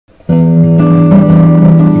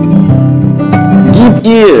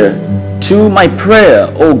ear to my prayer,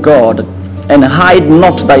 O God, and hide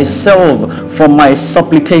not thyself from my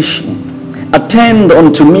supplication. Attend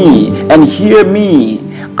unto me and hear me.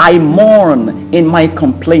 I mourn in my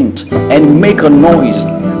complaint and make a noise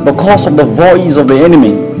because of the voice of the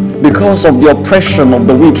enemy, because of the oppression of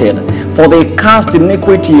the wicked. For they cast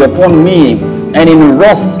iniquity upon me, and in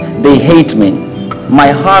wrath they hate me. My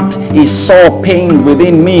heart is sore pained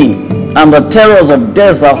within me, and the terrors of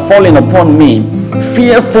death are falling upon me.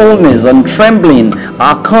 Fearfulness and trembling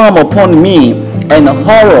are come upon me, and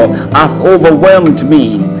horror hath overwhelmed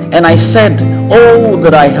me. And I said, Oh,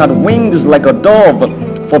 that I had wings like a dove,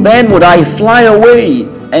 for then would I fly away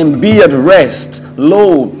and be at rest.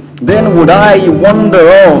 Lo, then would I wander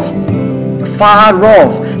off, far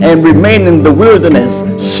off, and remain in the wilderness.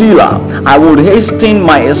 Selah, I would hasten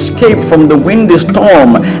my escape from the windy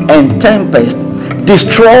storm and tempest.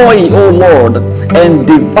 Destroy, O Lord, and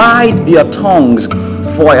divide their tongues.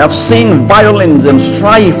 For I have seen violence and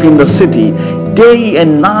strife in the city. Day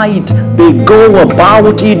and night they go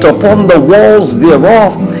about it upon the walls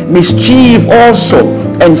thereof. Mischief also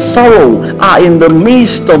and sorrow are in the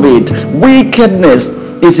midst of it. Wickedness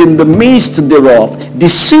is in the midst thereof.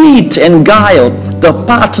 Deceit and guile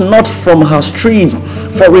depart not from her streets.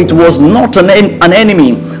 For it was not an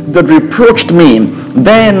enemy that reproached me,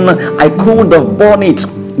 then I could have borne it.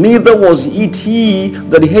 Neither was it he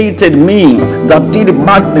that hated me, that did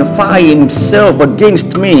magnify himself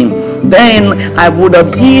against me. Then I would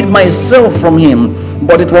have hid myself from him.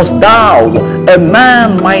 But it was thou, a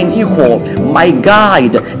man mine equal, my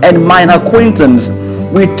guide, and mine acquaintance.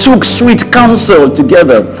 We took sweet counsel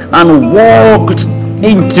together, and walked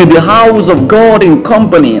into the house of God in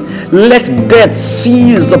company. Let death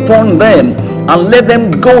seize upon them, and let them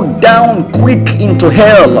go down quick into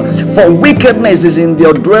hell. For wickedness is in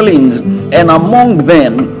their dwellings, and among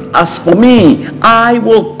them. As for me, I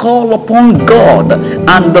will call upon God,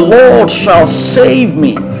 and the Lord shall save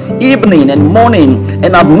me. Evening and morning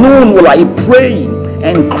and at noon will I pray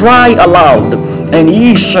and cry aloud, and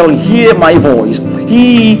he shall hear my voice.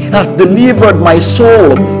 He hath delivered my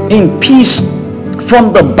soul in peace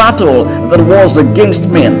from the battle that was against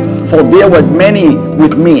me, for there were many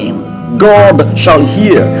with me. God shall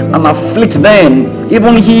hear and afflict them,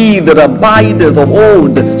 even he that abideth of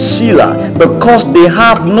old, Selah, because they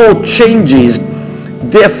have no changes.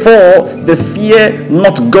 Therefore they fear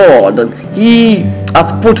not God. He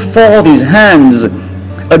hath put forth his hands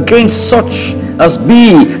against such as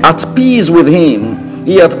be at peace with him.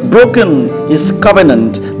 He hath broken his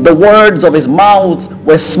covenant. The words of his mouth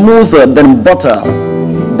were smoother than butter,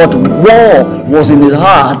 but war was in his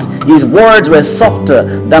heart. His words were softer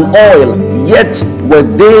than oil, yet were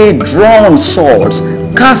they drawn swords.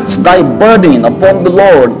 Cast thy burden upon the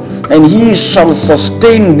Lord, and he shall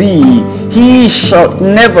sustain thee. He shall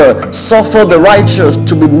never suffer the righteous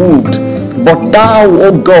to be moved. But thou,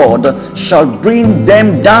 O God, shalt bring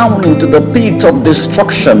them down into the pit of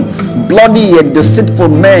destruction. Bloody and deceitful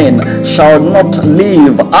men shall not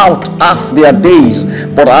live out half their days,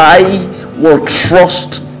 but I will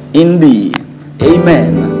trust in thee.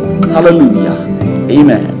 Amen. Hallelujah.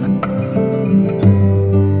 Amen.